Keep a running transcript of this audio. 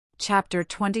Chapter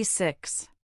 26.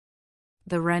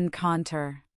 The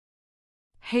Rencontre.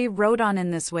 Hay rode on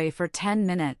in this way for 10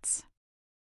 minutes.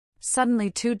 Suddenly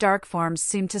 2 dark forms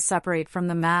seemed to separate from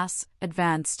the mass,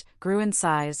 advanced, grew in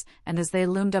size, and as they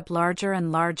loomed up larger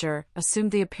and larger,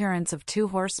 assumed the appearance of 2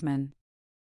 horsemen.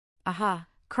 "Aha!"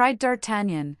 cried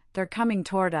D'Artagnan, "they're coming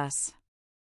toward us."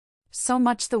 "So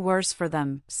much the worse for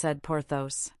them," said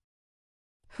Porthos.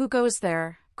 "Who goes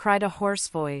there?" cried a hoarse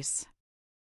voice.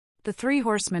 The 3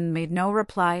 horsemen made no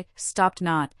reply, stopped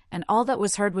not, and all that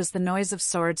was heard was the noise of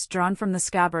swords drawn from the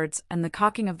scabbards and the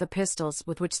cocking of the pistols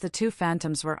with which the 2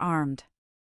 phantoms were armed.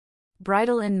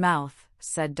 "Bridle in mouth,"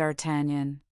 said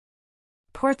D'Artagnan.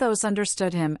 Porthos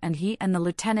understood him, and he and the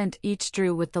lieutenant each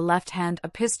drew with the left hand a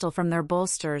pistol from their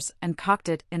bolsters and cocked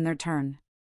it in their turn.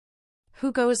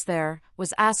 "Who goes there?"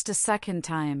 was asked a second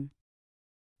time.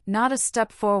 "Not a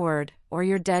step forward, or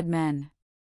you're dead men."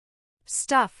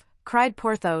 "Stuff!" cried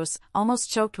Porthos,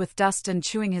 almost choked with dust and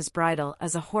chewing his bridle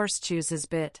as a horse chews his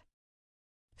bit.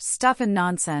 "Stuff and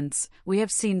nonsense, we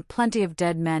have seen plenty of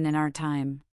dead men in our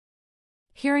time."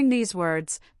 Hearing these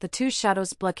words, the 2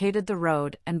 shadows blockaded the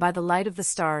road, and by the light of the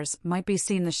stars might be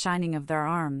seen the shining of their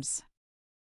arms.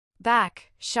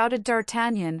 "Back!" shouted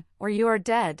D'Artagnan, "or you are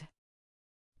dead."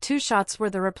 2 shots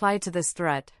were the reply to this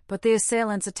threat, but the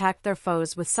assailants attacked their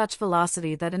foes with such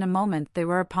velocity that in a moment they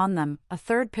were upon them. A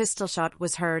 3rd pistol shot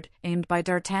was heard, aimed by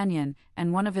D'Artagnan,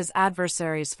 and one of his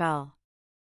adversaries fell.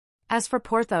 As for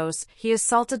Porthos, he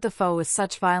assaulted the foe with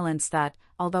such violence that,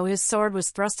 although his sword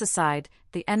was thrust aside,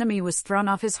 the enemy was thrown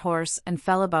off his horse and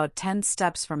fell about 10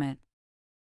 steps from it.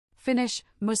 "Finish,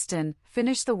 Mouston,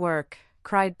 finish the work,"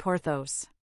 cried Porthos.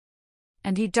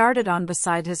 And he darted on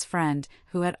beside his friend,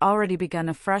 who had already begun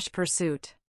a fresh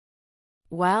pursuit.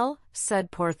 "Well," said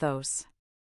Porthos.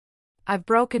 "I've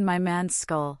broken my man's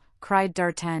skull," cried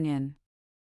D'Artagnan.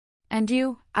 "And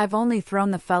you?" "I've only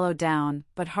thrown the fellow down,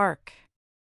 but hark!"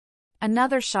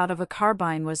 Another shot of a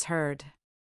carbine was heard.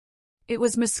 It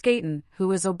was Mousqueton, who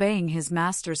was obeying his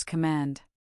master's command.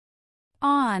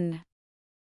 "On!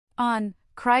 On!"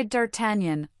 cried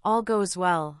D'Artagnan, "all goes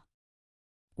well.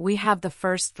 We have the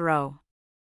first throw."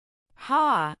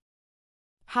 "Ha!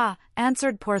 Ha!"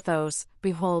 answered Porthos,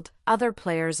 "behold, other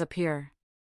players appear."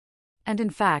 And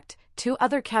in fact, 2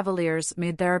 other cavaliers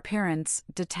made their appearance,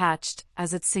 detached,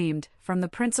 as it seemed, from the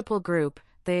principal group.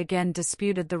 They again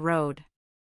disputed the road.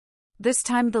 This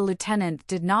time the lieutenant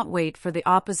did not wait for the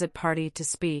opposite party to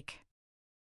speak.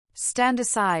 "Stand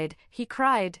aside," he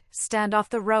cried, "stand off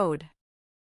the road."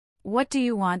 "What do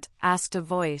you want?" asked a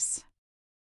voice.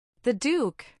 "The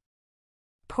Duke."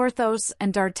 Porthos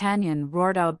and D'Artagnan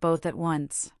roared out both at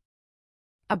once.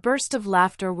 A burst of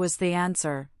laughter was the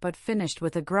answer, but finished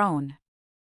with a groan.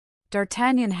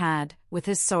 D'Artagnan had, with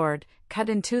his sword, cut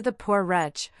in 2 the poor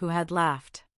wretch who had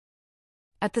laughed.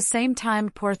 At the same time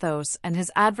Porthos and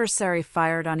his adversary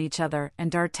fired on each other, and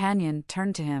D'Artagnan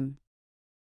turned to him.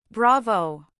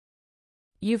 "Bravo!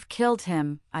 You've killed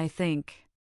him, I think."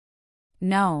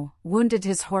 "No, wounded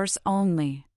his horse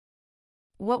only."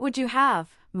 "What would you have,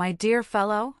 my dear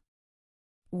fellow?"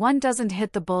 "One doesn't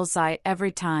hit the bullseye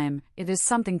every time, it is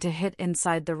something to hit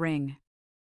inside the ring."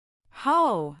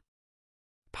 "Ho!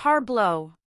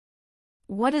 Parbleu!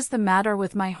 What is the matter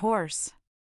with my horse?"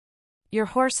 "Your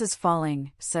horse is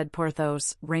falling," said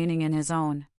Porthos, reining in his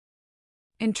own.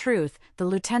 In truth, the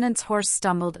lieutenant's horse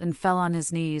stumbled and fell on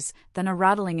his knees, then a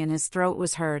rattling in his throat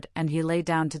was heard, and he lay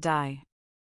down to die.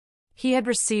 He had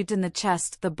received in the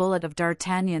chest the bullet of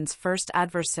D'Artagnan's first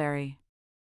adversary.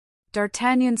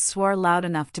 D'Artagnan swore loud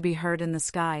enough to be heard in the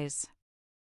skies.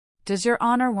 "Does your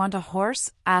honor want a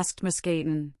horse?" asked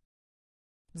Mousqueton.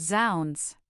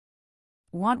 "Zounds!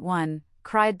 Want one,"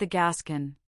 cried the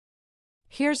Gascon.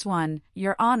 "Here's one,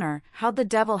 your honor." "How the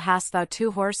devil hast thou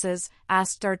 2 horses?"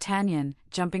 asked D'Artagnan,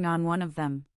 jumping on one of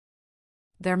them.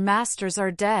 "Their masters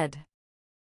are dead.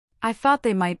 I thought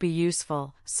they might be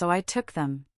useful, so I took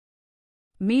them."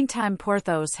 Meantime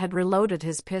Porthos had reloaded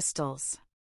his pistols.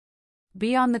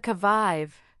 "Be on the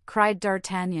qui-vive," cried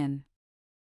D'Artagnan.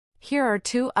 "Here are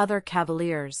 2 other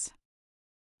cavaliers."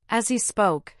 As he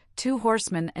spoke, 2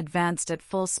 horsemen advanced at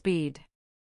full speed.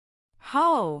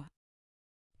 "Ho!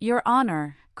 Your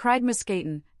honor," cried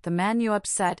Mousqueton, "the man you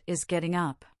upset is getting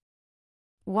up."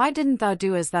 "Why didn't thou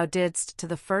do as thou didst to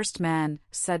the first man?"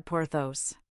 said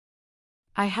Porthos.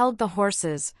 "I held the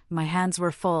horses, my hands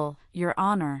were full, your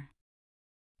honor."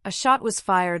 A shot was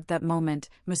fired that moment.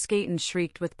 Mousqueton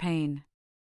shrieked with pain.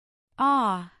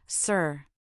 "Ah, sir!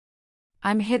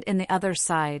 I'm hit in the other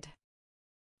side.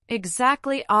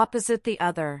 Exactly opposite the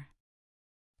other.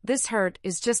 This hurt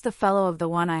is just the fellow of the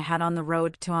one I had on the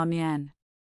road to Amiens."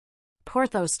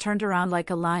 Porthos turned around like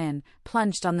a lion,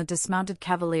 plunged on the dismounted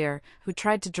cavalier, who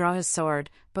tried to draw his sword,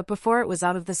 but before it was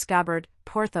out of the scabbard,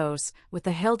 Porthos, with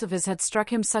the hilt of his head,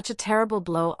 struck him such a terrible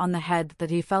blow on the head that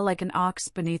he fell like an ox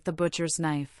beneath the butcher's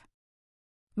knife.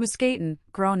 Mousqueton,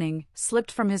 groaning,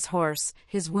 slipped from his horse,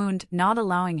 his wound not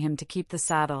allowing him to keep the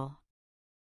saddle.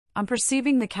 On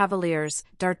perceiving the cavaliers,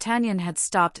 D'Artagnan had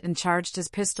stopped and charged his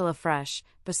pistol afresh.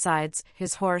 Besides,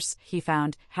 his horse, he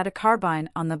found, had a carbine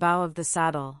on the bow of the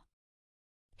saddle.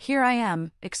 "Here I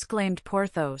am," exclaimed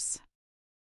Porthos.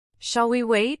 "Shall we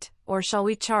wait, or shall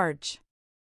we charge?"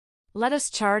 "Let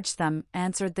us charge them,"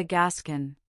 answered the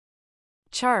Gascon.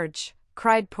 "Charge!"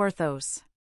 cried Porthos.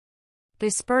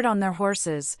 They spurred on their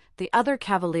horses. The other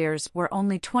cavaliers were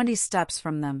only 20 steps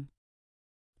from them.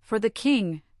 "For the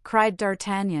king!" cried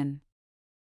D'Artagnan.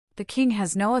 "The king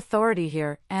has no authority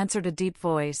here," answered a deep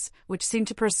voice, which seemed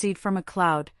to proceed from a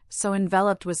cloud, so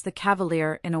enveloped was the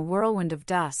cavalier in a whirlwind of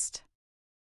dust.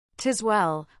 "'Tis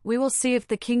well, we will see if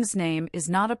the king's name is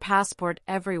not a passport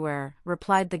everywhere,"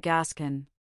 replied the Gascon.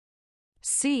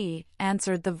 "See,"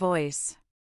 answered the voice.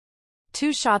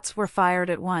 2 shots were fired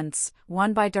at once,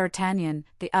 one by D'Artagnan,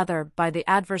 the other by the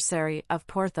adversary of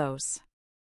Porthos.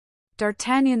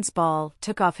 D'Artagnan's ball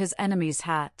took off his enemy's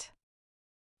hat.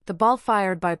 The ball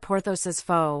fired by Porthos's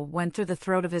foe went through the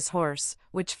throat of his horse,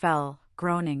 which fell,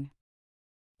 groaning.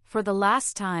 "For the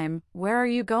last time, where are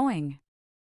you going?"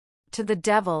 "To the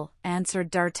devil,"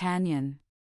 answered D'Artagnan.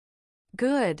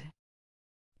 "Good.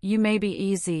 You may be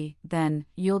easy, then,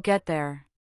 you'll get there."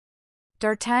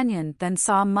 D'Artagnan then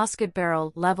saw a musket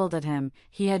barrel leveled at him.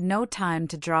 He had no time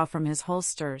to draw from his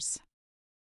holsters.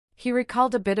 He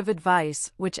recalled a bit of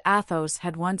advice which Athos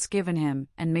had once given him,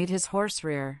 and made his horse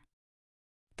rear.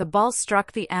 The ball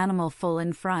struck the animal full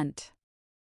in front.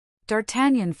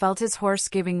 D'Artagnan felt his horse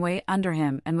giving way under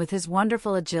him, and with his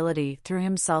wonderful agility threw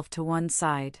himself to one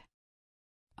side.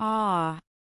 "Ah!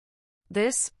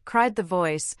 This," cried the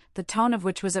voice, the tone of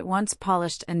which was at once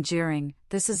polished and jeering,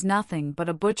 "this is nothing but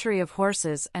a butchery of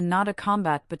horses and not a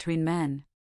combat between men.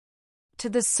 To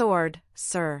the sword,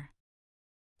 sir!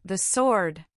 The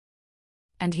sword!"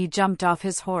 And he jumped off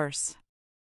his horse.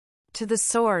 "To the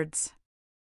swords!"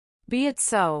 "Be it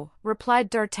so," replied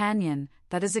D'Artagnan,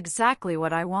 "that is exactly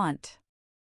what I want."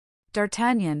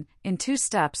 D'Artagnan, in 2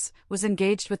 steps, was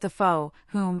engaged with the foe,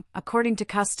 whom, according to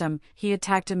custom, he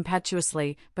attacked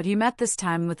impetuously, but he met this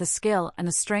time with a skill and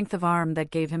a strength of arm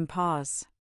that gave him pause.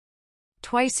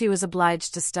 Twice he was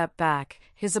obliged to step back.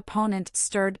 His opponent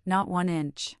stirred not 1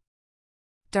 inch.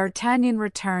 D'Artagnan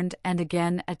returned and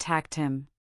again attacked him.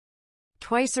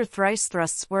 Twice or thrice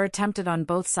thrusts were attempted on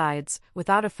both sides,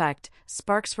 without effect.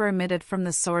 Sparks were emitted from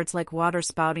the swords like water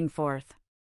spouting forth.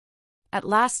 At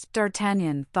last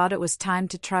D'Artagnan thought it was time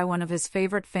to try one of his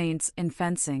favorite feints in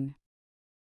fencing.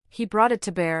 He brought it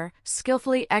to bear,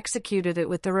 skillfully executed it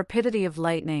with the rapidity of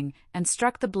lightning, and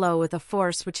struck the blow with a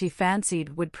force which he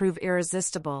fancied would prove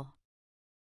irresistible.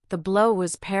 The blow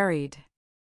was parried.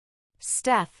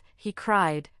 "'Sdeath!" he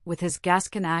cried, with his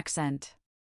Gascon accent.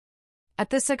 At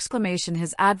this exclamation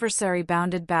his adversary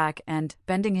bounded back and,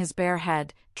 bending his bare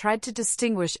head, tried to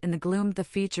distinguish in the gloom the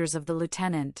features of the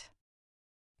lieutenant.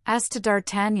 As to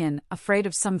D'Artagnan, afraid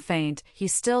of some feint, he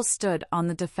still stood on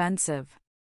the defensive.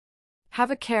 "Have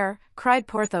a care," cried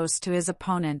Porthos to his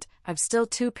opponent, "I've still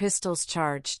 2 pistols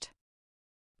charged."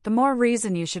 "The more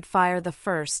reason you should fire the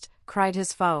first," cried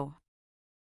his foe.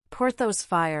 Porthos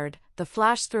fired. The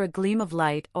flash threw a gleam of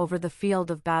light over the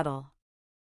field of battle.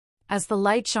 As the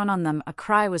light shone on them, a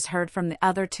cry was heard from the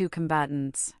other 2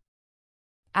 combatants.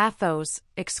 "Athos!"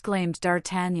 exclaimed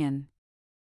D'Artagnan.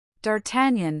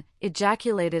 "D'Artagnan!"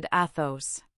 ejaculated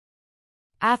Athos.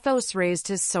 Athos raised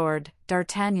his sword,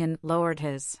 D'Artagnan lowered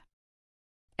his.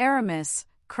 "Aramis!"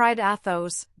 cried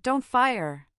Athos, "don't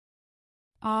fire!"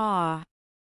 "Ah!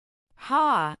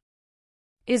 Ha!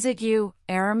 Is it you,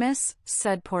 Aramis?"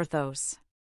 said Porthos.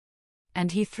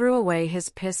 And he threw away his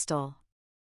pistol.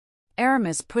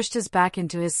 Aramis pushed his back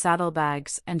into his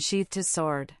saddlebags and sheathed his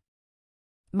sword.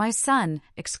 "My son!"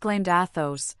 exclaimed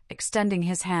Athos, extending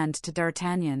his hand to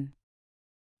D'Artagnan.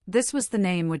 This was the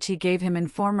name which he gave him in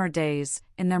former days,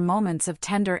 in their moments of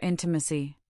tender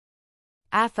intimacy.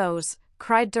 "Athos!"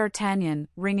 cried D'Artagnan,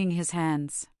 wringing his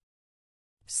hands.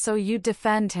 "So you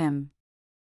defend him?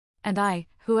 And I,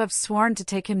 who have sworn to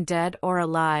take him dead or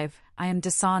alive, I am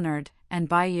dishonored, and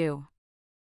by you."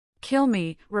 "Kill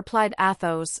me," replied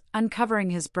Athos, uncovering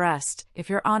his breast, "if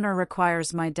your honor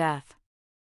requires my death."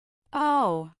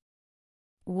 "Oh!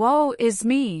 Woe is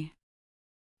me!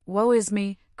 Woe is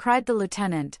me!" cried the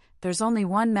lieutenant. "There's only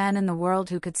one man in the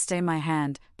world who could stay my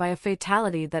hand. By a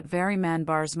fatality that very man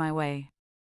bars my way.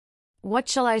 What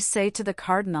shall I say to the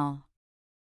cardinal?"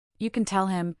 "You can tell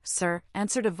him, sir,"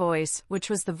 answered a voice, which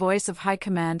was the voice of high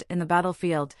command in the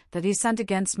battlefield, "that he sent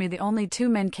against me the only 2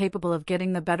 men capable of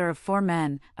getting the better of 4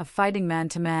 men, of fighting man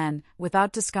to man,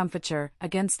 without discomfiture,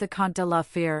 against the Comte de la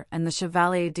Fere and the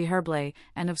Chevalier d'Herblay,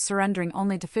 and of surrendering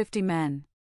only to 50 men.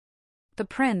 "The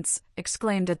prince,"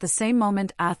 exclaimed at the same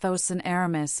moment Athos and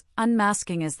Aramis,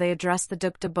 unmasking as they addressed the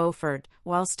Duc de Beaufort,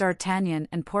 whilst D'Artagnan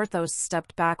and Porthos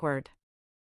stepped backward.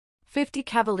 50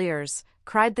 cavaliers,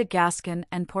 cried the Gascon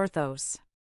and Porthos.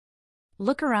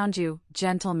 "Look around you,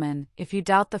 gentlemen, if you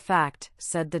doubt the fact,"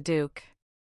 said the Duke.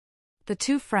 The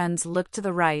 2 friends looked to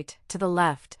the right, to the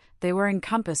left. They were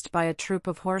encompassed by a troop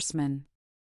of horsemen.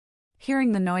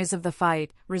 "Hearing the noise of the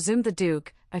fight," resumed the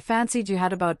Duke, "I fancied you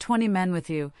had about 20 men with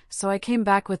you, so I came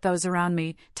back with those around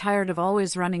me, tired of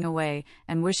always running away,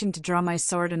 and wishing to draw my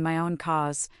sword in my own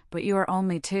cause, but you are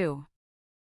only 2.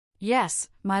 "Yes,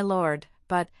 my lord,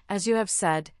 but, as you have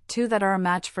said, 2 that are a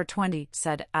match for 20,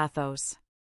 said Athos.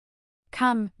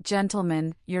 "Come,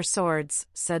 gentlemen, your swords,"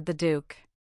 said the Duke.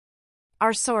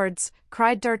 "Our swords,"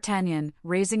 cried D'Artagnan,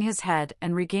 raising his head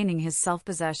and regaining his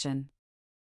self-possession.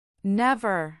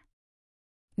 "Never!"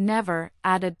 "Never,"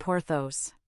 added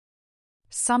Porthos.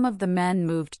 Some of the men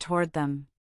moved toward them.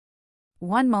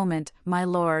 "One moment, my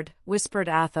lord," whispered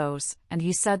Athos, and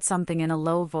he said something in a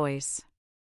low voice.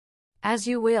 "As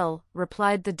you will,"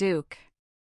 replied the Duke.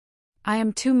 "I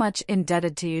am too much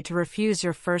indebted to you to refuse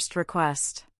your first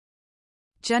request."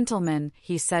 "Gentlemen,"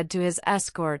 he said to his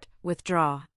escort,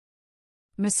 "withdraw.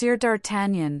 Monsieur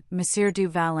d'Artagnan, Monsieur du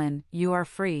Vallon, you are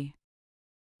free."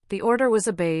 The order was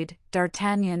obeyed.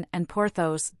 D'Artagnan and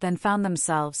Porthos then found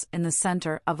themselves in the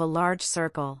center of a large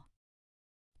circle.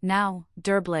 "Now,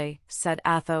 D'Herblay," said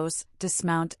Athos,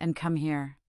 "dismount and come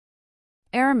here."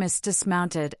 Aramis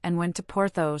dismounted and went to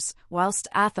Porthos, whilst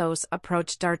Athos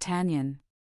approached D'Artagnan.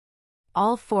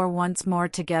 All 4 once more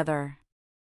together.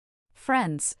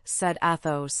 "Friends," said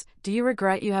Athos, "do you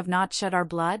regret you have not shed our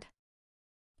blood?"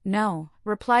 "No,"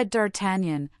 replied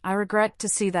D'Artagnan, "I regret to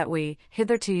see that we,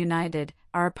 hitherto united,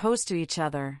 are opposed to each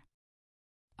other.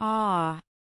 Ah!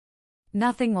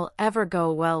 Nothing will ever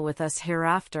go well with us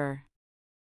hereafter."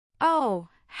 "Oh,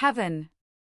 heaven!"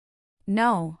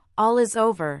 "No, all is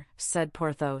over," said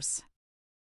Porthos.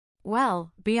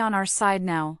 "Well, be on our side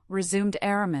now," resumed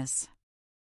Aramis.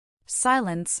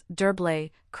 "Silence,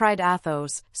 D'Herblay," cried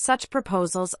Athos, "such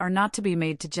proposals are not to be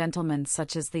made to gentlemen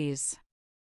such as these.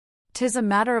 'Tis a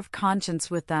matter of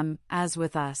conscience with them, as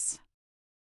with us."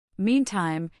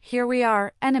 "Meantime, here we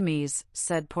are, enemies,"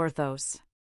 said Porthos.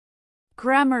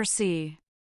 "Gramercy!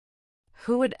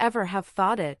 Who would ever have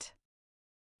thought it?"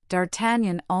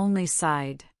 D'Artagnan only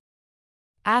sighed.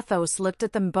 Athos looked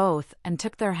at them both and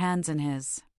took their hands in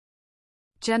his.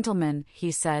 "Gentlemen,"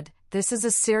 he said, "this is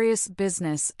a serious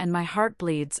business, and my heart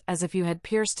bleeds as if you had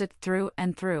pierced it through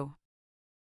and through.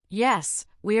 Yes,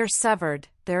 we are severed,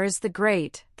 there is the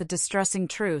great, the distressing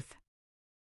truth.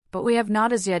 But we have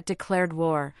not as yet declared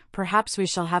war. Perhaps we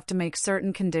shall have to make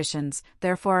certain conditions,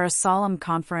 therefore a solemn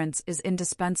conference is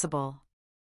indispensable."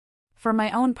 "For my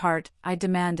own part, I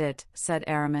demand it," said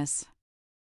Aramis.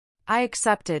 "I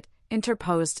accept it,"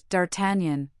 interposed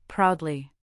D'Artagnan,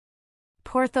 proudly.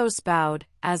 Porthos bowed,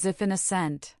 as if in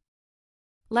assent.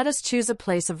 "Let us choose a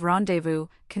place of rendezvous,"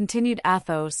 continued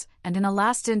Athos, "and in a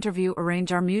last interview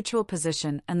arrange our mutual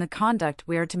position and the conduct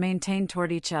we are to maintain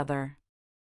toward each other."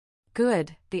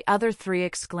 "Good," the other 3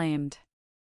 exclaimed.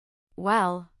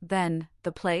 "Well, then,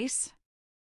 the place?"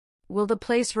 "Will the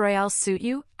Place Royale suit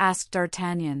you?" asked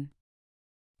D'Artagnan.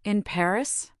 "In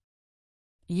Paris?"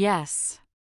 "Yes."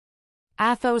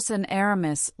 Athos and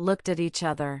Aramis looked at each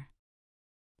other.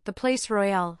 "The Place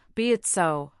Royale, be it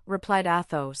so," replied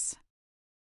Athos.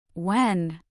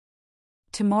 "When?"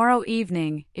 "Tomorrow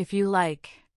evening, if you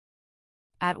like."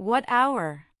 "At what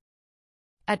hour?"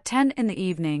 "At 10 in the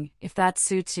evening, if that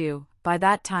suits you. By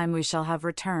that time we shall have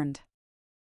returned."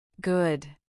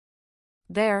 "Good.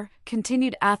 There,"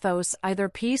 continued Athos, "either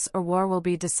peace or war will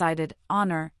be decided,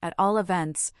 honor, at all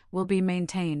events, will be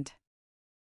maintained."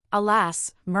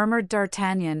 "Alas," murmured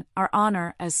D'Artagnan, "our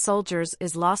honor as soldiers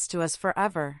is lost to us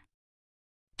forever."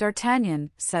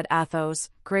 "D'Artagnan," said Athos,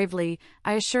 gravely,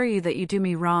 "I assure you that you do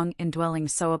me wrong in dwelling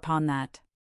so upon that.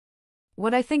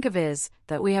 What I think of is,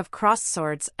 that we have crossed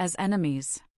swords as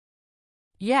enemies."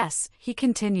 "Yes," he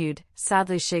continued,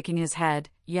 sadly shaking his head,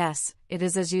 "yes, it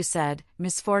is as you said,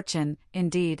 misfortune,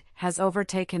 indeed, has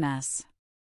overtaken us."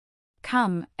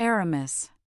 "Come,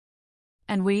 Aramis."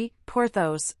 "And we,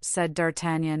 Porthos," said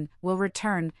D'Artagnan, "will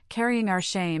return, carrying our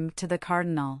shame to the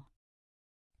cardinal."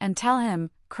 "And tell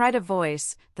him," cried a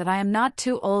voice, "that I am not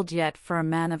too old yet for a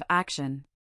man of action."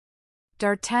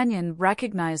 D'Artagnan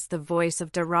recognized the voice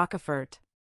of de Rochefort.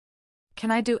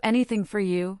 Can I do anything for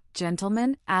you,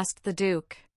 gentlemen? Asked the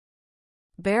Duke.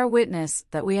 Bear witness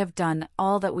that we have done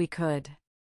all that we could.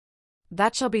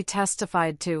 That shall be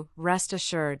testified to, rest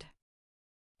assured.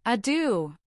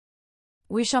 Adieu!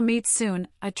 We shall meet soon,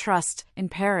 I trust, in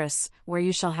Paris, where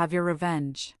you shall have your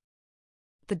revenge.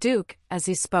 The Duke, as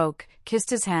he spoke, kissed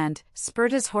his hand,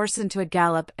 spurred his horse into a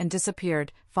gallop and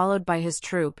disappeared, followed by his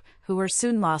troop, who were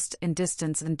soon lost in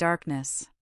distance and darkness.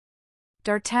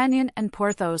 D'Artagnan and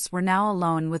Porthos were now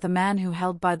alone with a man who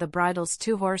held by the bridles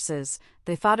 2 horses.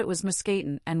 They thought it was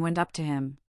Mousqueton and went up to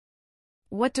him.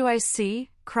 "What do I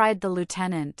see?" cried the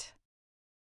lieutenant.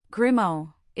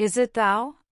 "Grimaud, is it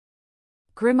thou?"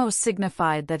 Grimaud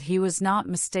signified that he was not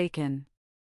mistaken.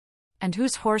 "And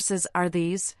whose horses are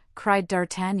these?" cried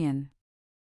D'Artagnan.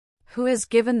 "Who has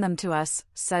given them to us?"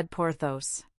 said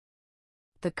Porthos.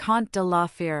 "The Comte de la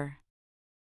Fere."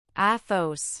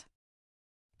 "Athos."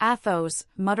 "Athos,"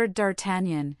 muttered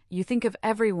D'Artagnan, "you think of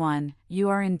every one, you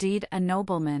are indeed a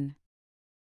nobleman.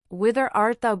 Whither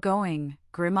art thou going,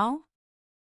 Grimaud?"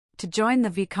 "To join the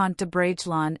Vicomte de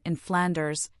Bragelonne in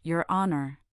Flanders, your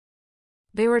honor."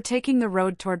 They were taking the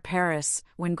road toward Paris,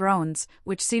 when groans,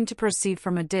 which seemed to proceed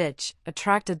from a ditch,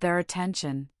 attracted their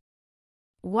attention.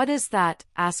 "What is that?"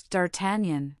 asked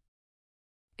D'Artagnan.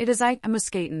 "It is I,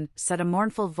 Mousqueton," said a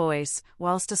mournful voice,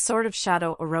 whilst a sort of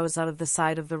shadow arose out of the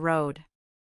side of the road.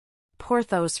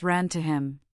 Porthos ran to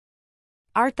him.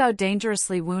 "Art thou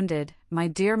dangerously wounded, my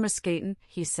dear Mousqueton?"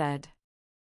 he said.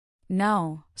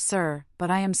 "No, sir,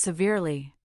 but I am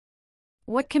severely."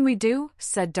 "What can we do?"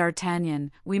 said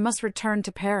D'Artagnan. "We must return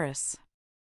to Paris."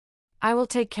 "I will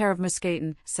take care of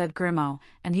Mousqueton," said Grimaud,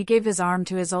 and he gave his arm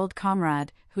to his old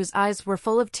comrade, whose eyes were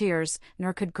full of tears,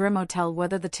 nor could Grimaud tell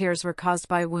whether the tears were caused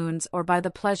by wounds or by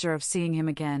the pleasure of seeing him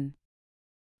again.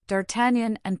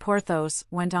 D'Artagnan and Porthos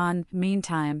went on,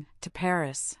 meantime, to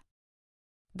Paris.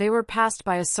 They were passed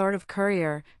by a sort of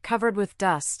courier, covered with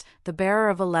dust, the bearer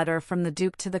of a letter from the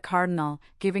Duke to the Cardinal,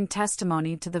 giving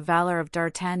testimony to the valor of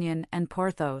D'Artagnan and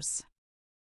Porthos.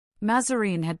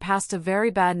 Mazarin had passed a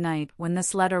very bad night when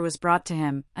this letter was brought to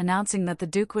him, announcing that the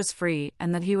Duke was free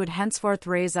and that he would henceforth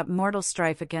raise up mortal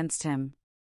strife against him.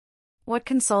 "What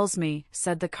consoles me,"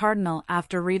 said the Cardinal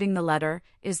after reading the letter,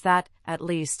 "is that, at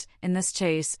least, in this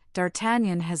chase,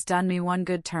 D'Artagnan has done me one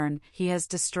good turn, he has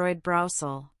destroyed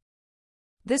Broussel.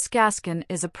 This Gascon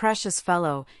is a precious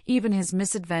fellow, even his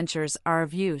misadventures are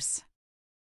of use."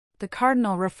 The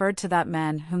Cardinal referred to that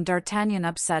man whom D'Artagnan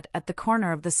upset at the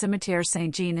corner of the Cimetière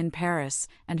Saint-Jean in Paris,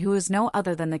 and who was no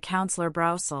other than the Councillor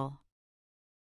Broussel.